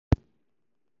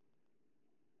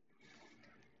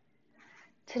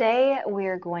Today,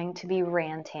 we're going to be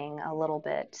ranting a little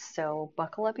bit, so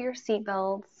buckle up your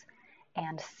seatbelts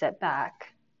and sit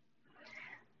back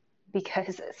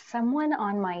because someone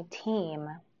on my team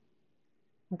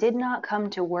did not come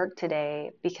to work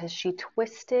today because she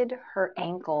twisted her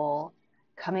ankle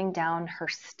coming down her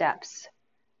steps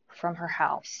from her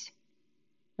house.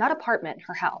 Not apartment,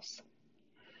 her house.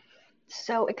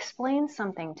 So, explain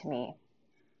something to me.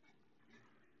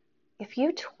 If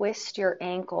you twist your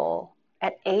ankle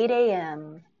at 8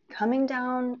 a.m., coming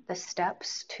down the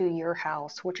steps to your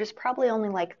house, which is probably only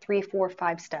like 3, 4,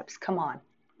 5 steps, come on,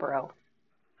 bro.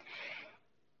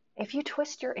 If you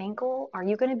twist your ankle, are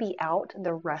you going to be out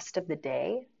the rest of the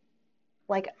day?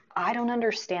 Like, I don't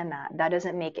understand that. That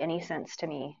doesn't make any sense to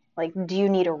me. Like, do you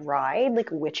need a ride? Like,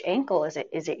 which ankle is it?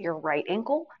 Is it your right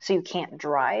ankle so you can't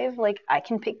drive? Like, I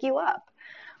can pick you up.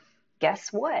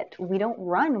 Guess what? We don't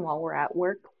run while we're at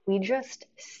work. We just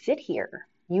sit here.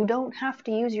 You don't have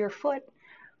to use your foot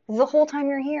the whole time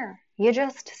you're here. You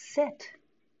just sit.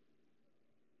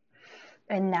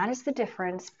 And that is the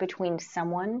difference between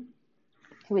someone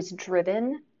who is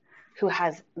driven, who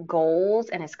has goals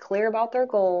and is clear about their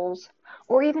goals,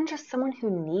 or even just someone who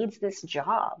needs this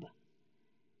job.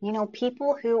 You know,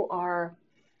 people who are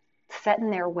set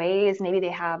in their ways, maybe they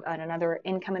have another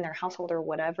income in their household or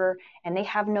whatever, and they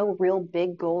have no real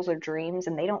big goals or dreams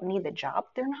and they don't need the job,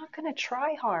 they're not going to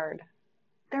try hard.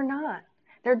 They're not.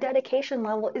 Their dedication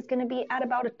level is going to be at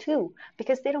about a 2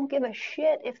 because they don't give a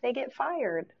shit if they get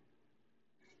fired.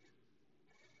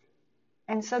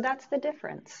 And so that's the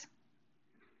difference.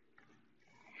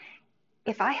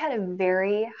 If I had a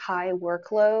very high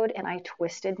workload and I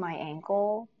twisted my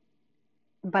ankle,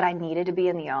 but I needed to be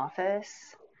in the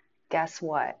office, guess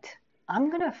what? I'm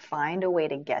going to find a way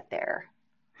to get there.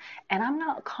 And I'm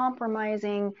not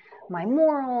compromising my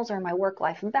morals or my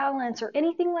work-life balance or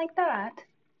anything like that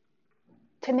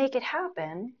to make it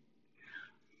happen.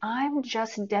 I'm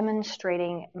just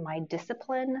demonstrating my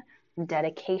discipline,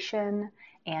 dedication,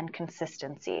 and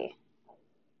consistency.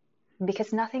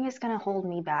 Because nothing is going to hold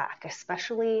me back,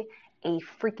 especially a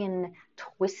freaking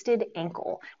twisted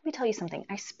ankle. Let me tell you something.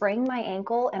 I sprained my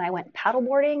ankle and I went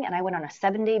paddleboarding and I went on a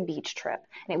 7-day beach trip.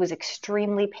 And it was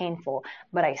extremely painful,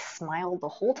 but I smiled the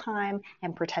whole time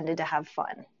and pretended to have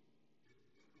fun.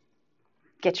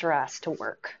 Get your ass to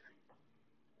work.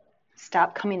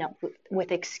 Stop coming up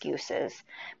with excuses.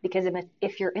 Because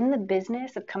if you're in the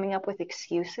business of coming up with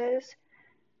excuses,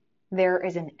 there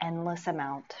is an endless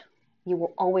amount. You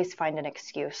will always find an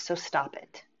excuse, so stop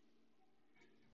it.